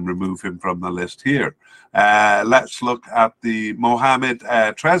and remove him from the list here. Let's look at the Mohamed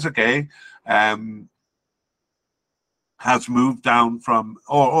Trezeguet. Has moved down from,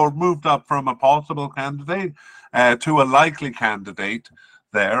 or moved up from a possible candidate to a likely candidate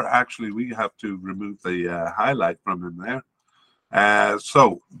there. Actually, we have to remove the highlight from him there.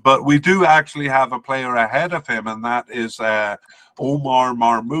 But we do actually have a player ahead of him, and that is Omar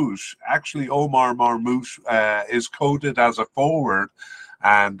Marmoush. Actually, Omar Marmoush is coded as a forward,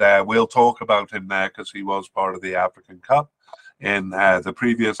 and we'll talk about him there because he was part of the African Cup in the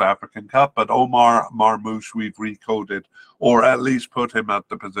previous African Cup. But Omar Marmoush, we've recoded, or at least put him at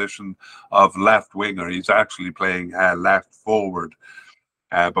the position of left winger. He's actually playing left forward,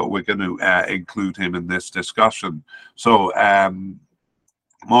 but we're going to include him in this discussion. So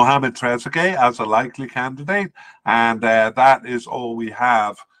Mohamed Trezeguet as a likely candidate, and that is all we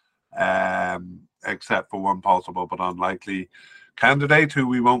have, except for one possible but unlikely candidate who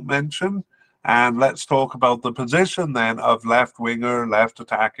we won't mention. And let's talk about the position then of left winger, left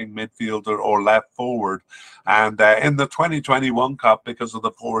attacking midfielder, or left forward. And in the 2021 Cup, because of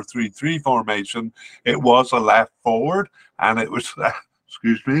the 4-3-3 formation, it was a left forward, and it was,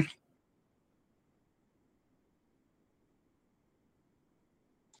 excuse me.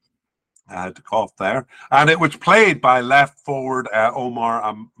 I had to cough there. And it was played by left forward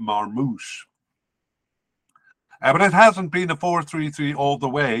Omar Marmoush. But it hasn't been a 4-3-3 all the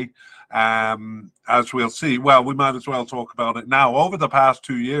way. As we'll see. Well, we might as well talk about it now. Over the past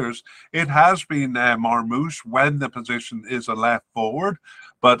 2 years, it has been Marmoush when the position is a left forward,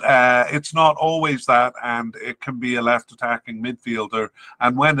 but it's not always that, and it can be a left attacking midfielder.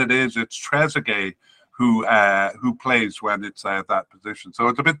 And when it is, it's Trezeguet who plays when it's that position. So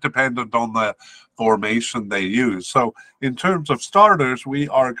it's a bit dependent on the formation they use. So in terms of starters, we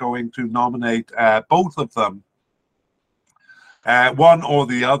are going to nominate both of them. One or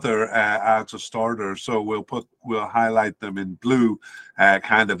the other as a starter, so we'll highlight them in blue,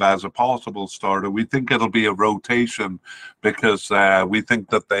 kind of as a possible starter. We think it'll be a rotation because we think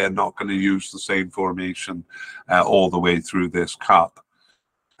that they're not going to use the same formation all the way through this cup.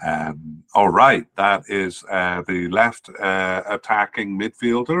 All right, that is the left attacking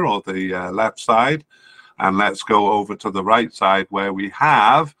midfielder, or the left side, and let's go over to the right side where we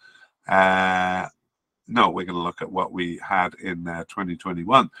have. No, we're going to look at what we had in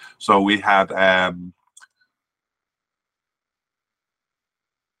 2021. So we had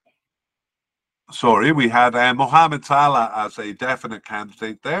Mohamed Salah as a definite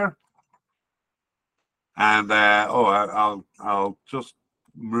candidate there. And I'll just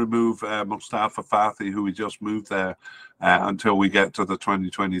remove Mustafa Fathi, who we just moved there, until we get to the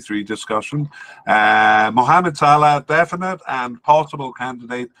 2023 discussion. Mohamed Salah, definite, and possible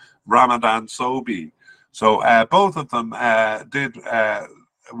candidate Ramadan Sobhi. So both of them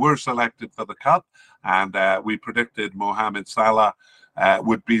were selected for the Cup, and we predicted Mohamed Salah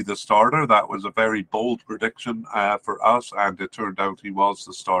would be the starter. That was a very bold prediction for us, and it turned out he was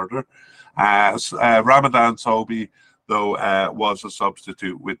the starter. Ramadan Sobhi, though, was a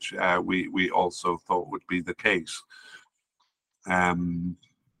substitute, which we also thought would be the case.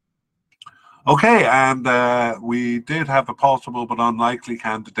 Okay, and we did have a possible but unlikely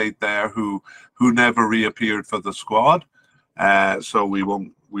candidate there who never reappeared for the squad, so we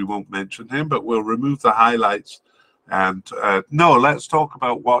won't mention him, but we'll remove the highlights. And no, let's talk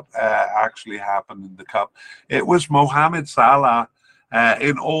about what actually happened in the Cup. It was Mohamed Salah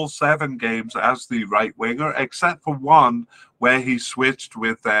in all 7 games as the right winger, except for one where he switched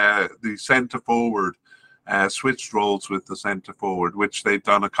with the centre forward. Switched roles with the centre forward, which they've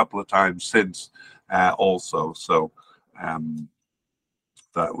done a couple of times since also. So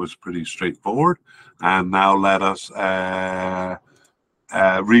that was pretty straightforward. And now let us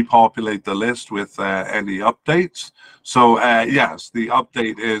repopulate the list with any updates. So yes, the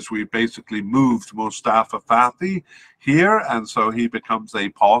update is we basically moved Mustafa Fathi here, and so he becomes a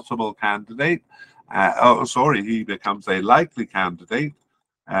possible candidate. He becomes a likely candidate,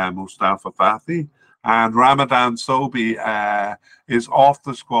 Mustafa Fathi. And Ramadan Sobhi is off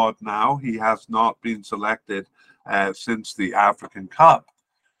the squad now. He has not been selected since the African Cup,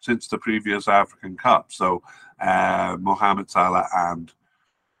 since the previous African Cup. So Mohamed Salah and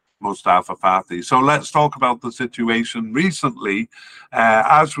Mustafa Fathi. So let's talk about the situation recently.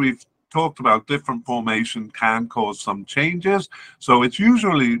 As we've talked about, different formation can cause some changes. So it's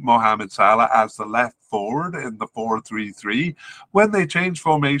usually Mohamed Salah as the left forward in the 4-3-3. When they change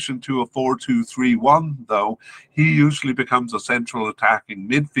formation to a 4-2-3-1, though, he usually becomes a central attacking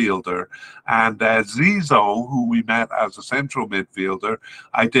midfielder. And Zizou, who we met as a central midfielder,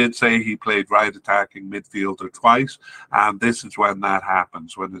 I did say he played right attacking midfielder twice, and this is when that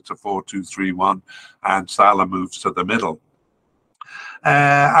happens, when it's a 4-2-3-1 and Salah moves to the middle.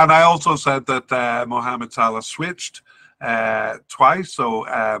 And I also said that Mohamed Salah switched twice, so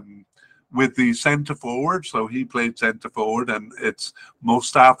with the centre forward, so he played centre forward, and it's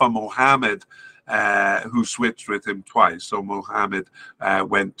Mustafa Mohamed who switched with him twice. So Mohamed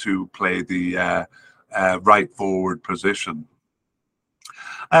went to play the right forward position.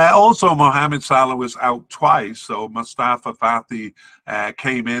 Also, Mohamed Salah was out twice, so Mustafa Fathi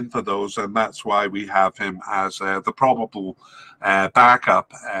came in for those, and that's why we have him as the probable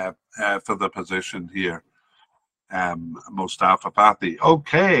backup for the position here. Mustafa Fathi.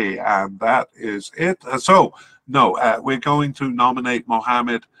 Okay, and that is it. So, no, we're going to nominate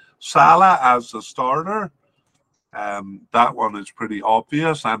Mohamed Salah as the starter. That one is pretty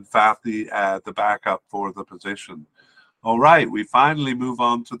obvious, and Fathi the backup for the position. All right, we finally move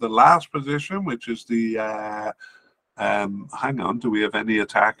on to the last position, which is the, hang on, do we have any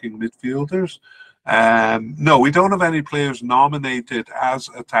attacking midfielders? No, we don't have any players nominated as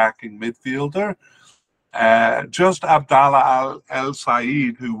attacking midfielder. Just Abdallah El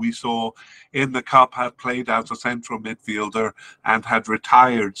Said, who we saw in the Cup, had played as a central midfielder and had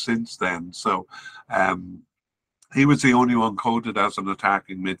retired since then. So he was the only one coded as an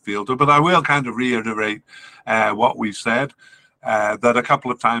attacking midfielder. But I will kind of reiterate what we said, that a couple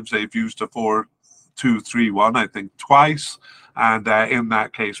of times they've used a 4-2-3-1, I think twice. And in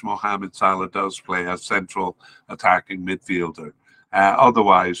that case, Mohamed Salah does play as central attacking midfielder.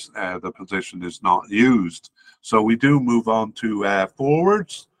 Otherwise, the position is not used. So we do move on to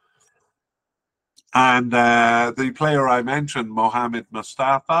forwards. And the player I mentioned, Mohamed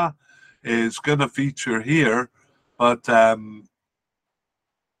Mustafa, is going to feature here. But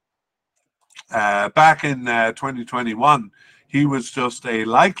back in 2021, he was just a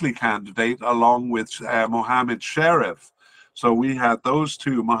likely candidate along with Mohamed Sherif. So we had those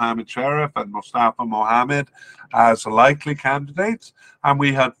two, Mohamed Sherif and Mustafa Mohamed, as likely candidates. And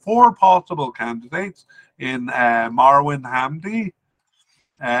we had 4 possible candidates in Marwan Hamdi,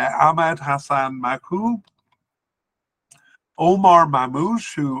 Ahmed Hassan Makoub, Omar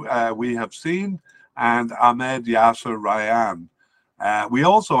Mamouche, who we have seen, and Ahmed Yasser Ryan. We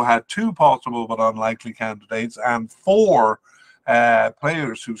also had 2 possible but unlikely candidates and 4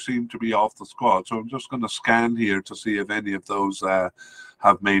 players who seem to be off the squad. So I'm just going to scan here to see if any of those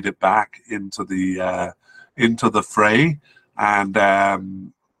have made it back into the fray. And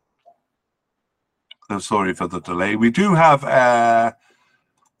sorry for the delay. We do have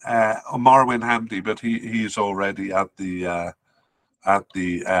Marwan Hamdi, but he's already at the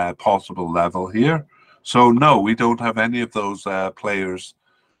possible level here. So no, we don't have any of those players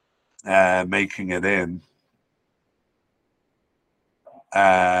making it in.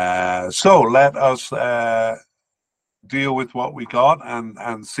 So let us deal with what we got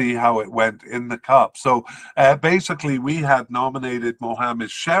and see how it went in the Cup. So basically, we had nominated Mohamed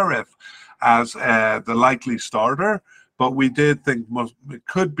Sherif as the likely starter, but we did think it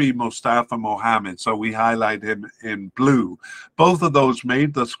could be Mustafa Mohamed, so we highlight him in blue. Both of those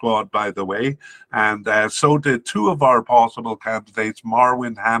made the squad, by the way, and so did 2 of our possible candidates,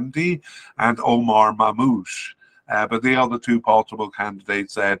 Marwan Hamdi and Omar Mamouche. But the other 2 possible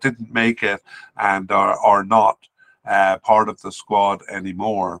candidates didn't make it and are not part of the squad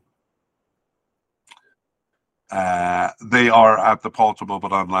anymore. They are at the possible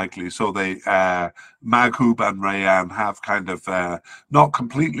but unlikely. So they, Makoub and Rayan, have kind of not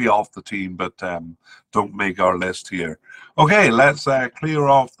completely off the team, but don't make our list here. Okay, let's clear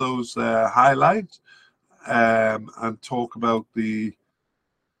off those highlights and talk about the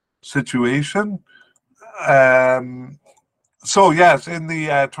situation. So yes, in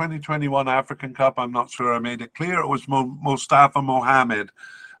the 2021 African Cup, I'm not sure I made it clear, it was Mustafa Mohamed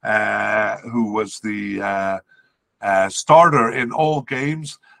who was the starter in all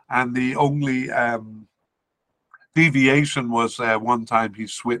games, and the only deviation was one time he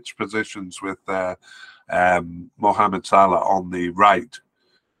switched positions with Mohamed Salah on the right.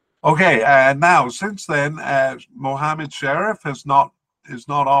 Okay, now since then, Mohamed Sherif is not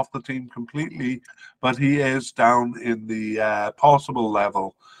off the team completely, but he is down in the possible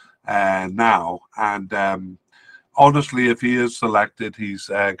level now. And honestly, if he is selected, he's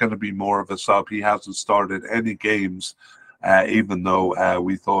going to be more of a sub. He hasn't started any games, even though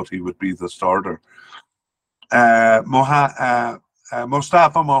we thought he would be the starter. Mustafa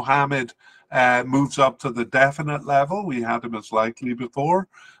Mohamed moves up to the definite level. We had him as likely before,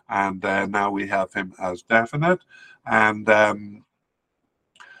 and now we have him as definite. And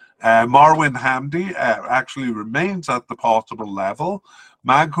Marwan Hamdi actually remains at the possible level.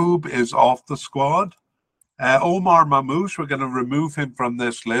 Maghub is off the squad. Omar Mamouche, we're going to remove him from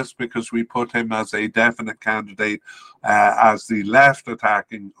this list because we put him as a definite candidate as the left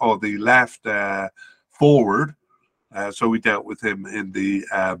attacking or the left forward. So we dealt with him in the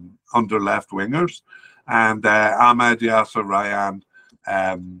under left wingers. And Ahmed Yasser Ryan,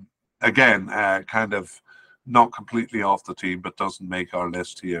 again, kind of not completely off the team, but doesn't make our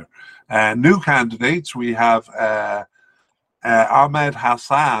list here. New candidates, we have Ahmed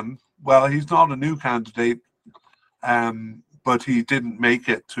Hassan. Well, he's not a new candidate, but he didn't make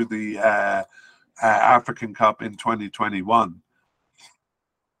it to the African Cup in 2021.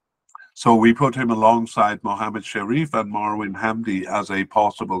 So we put him alongside Mohammed Sharif and Marwan Hamdi as a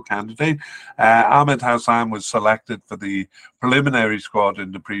possible candidate. Ahmed Hassan was selected for the preliminary squad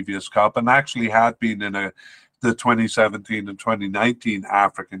in the previous Cup and actually had been in the 2017 and 2019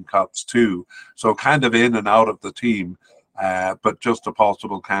 African Cups too. So kind of in and out of the team, but just a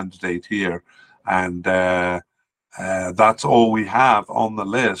possible candidate here. And that's all we have on the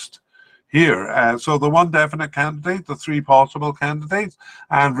list here. So the one definite candidate, the three possible candidates,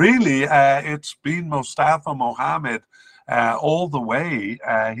 and really it's been Mustafa Mohamed all the way.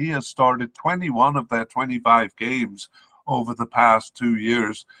 He has started 21 of their 25 games over the past 2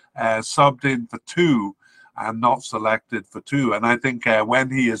 years, subbed in for 2 and not selected for 2. And I think when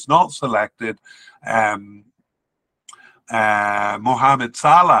he is not selected, Mohamed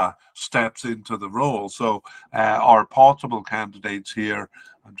Salah steps into the role. So our possible candidates here,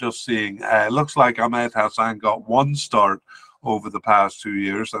 I'm just seeing, looks like Ahmed Hassan got 1 start over the past 2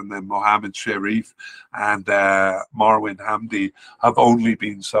 years, and then Mohammed Sharif and Marwan Hamdi have only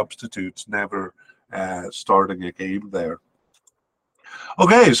been substitutes, never starting a game there.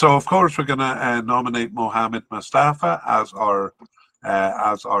 Okay, so of course we're going to nominate Mohamed Mustafa as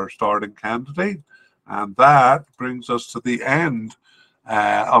our starting candidate, and that brings us to the end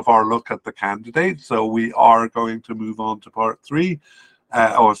of our look at the candidates. So we are going to move on to part 3.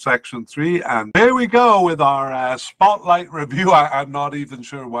 Or section 3, and here we go with our spotlight review. I'm not even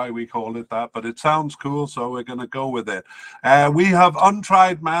sure why we call it that, but it sounds cool, so we're going to go with it. We have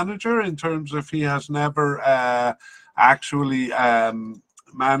untried manager in terms of he has never actually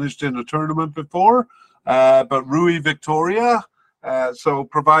managed in a tournament before, but Rui Victoria. So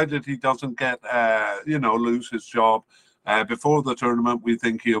provided he doesn't get lose his job before the tournament, we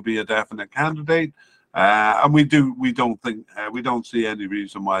think he'll be a definite candidate. And we don't see any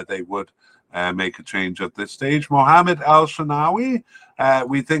reason why they would make a change at this stage. Mohamed El Shanawi,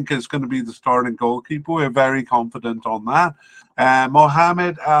 we think is going to be the starting goalkeeper. We're very confident on that.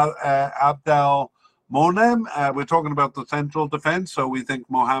 Mohamed Abdel Monem, we're talking about the central defense, so we think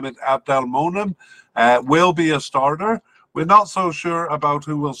Mohamed Abdel Monem will be a starter. We're not so sure about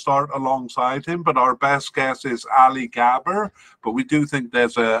who will start alongside him, but our best guess is Ali Gabber. But we do think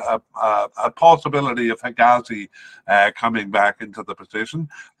there's a possibility of Hegazi coming back into the position.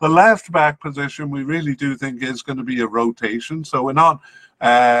 The left back position, we really do think is going to be a rotation. So we're not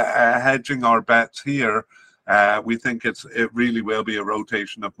hedging our bets here. We think it really will be a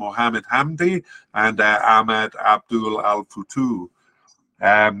rotation of Mohammed Hamdi and Ahmed Abdul Al Futu.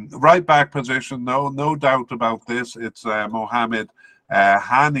 Right back position, no doubt about this. It's Mohamed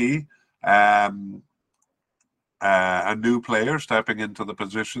Hani, a new player stepping into the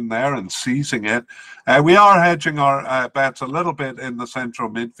position there and seizing it. We are hedging our bets a little bit in the central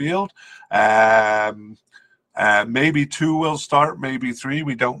midfield. Maybe 2 will start, maybe 3.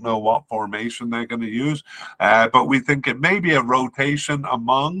 We don't know what formation they're going to use, but we think it may be a rotation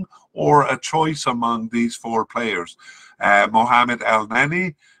among or a choice among these 4 players. Mohamed El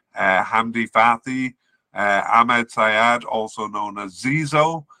Neni, Hamdi Fathi, Ahmed Sayed, also known as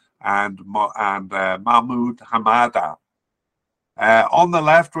Zizo, and Mahmoud Hamada. On the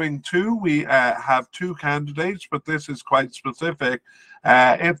left wing too, we have 2 candidates, but this is quite specific.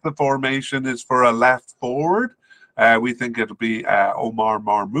 If the formation is for a left forward, we think it'll be Omar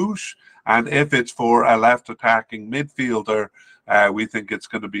Marmouche, and if it's for a left attacking midfielder, we think it's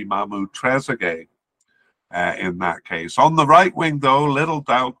going to be Mahmoud Trezeguet. In that case. On the right wing, though, little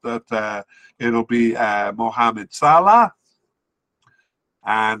doubt that it'll be Mohamed Salah.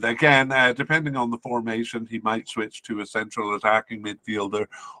 And again, depending on the formation, he might switch to a central attacking midfielder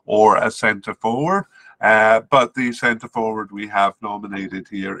or a centre forward. But the centre forward we have nominated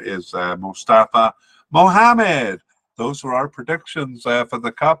here is Mustafa Mohamed. Those are our predictions for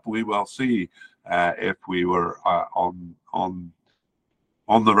the Cup. We will see if we were on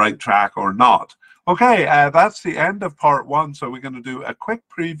on the right track or not. Okay, that's the end of part 1. So we're going to do a quick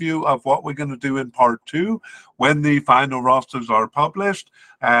preview of what we're going to do in part 2 when the final rosters are published.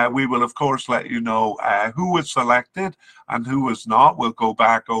 We will, of course, let you know who was selected and who was not. We'll go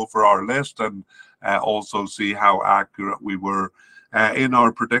back over our list and also see how accurate we were in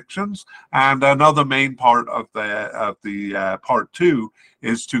our predictions. And another main part of the part 2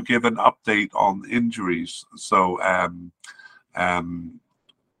 is to give an update on injuries. So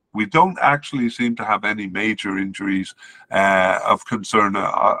we don't actually seem to have any major injuries of concern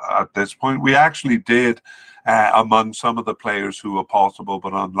at this point. We actually did among some of the players who are possible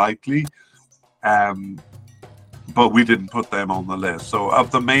but unlikely, but we didn't put them on the list. So of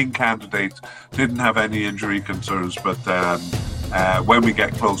the main candidates, didn't have any injury concerns, but when we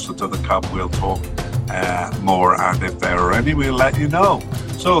get closer to the Cup, we'll talk more, and if there are any, we'll let you know.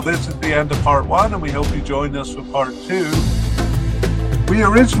 So this is the end of part 1, and we hope you join us for part 2. We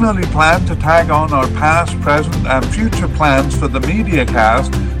originally planned to tag on our past, present and future plans for the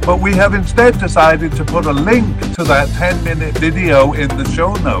MediaCast, but we have instead decided to put a link to that 10-minute video in the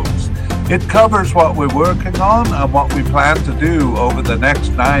show notes. It covers what we're working on and what we plan to do over the next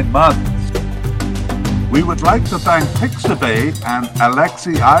 9 months. We would like to thank Pixabay and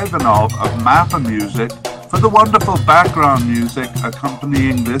Alexei Ivanov of Mappa Music for the wonderful background music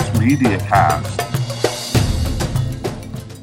accompanying this MediaCast.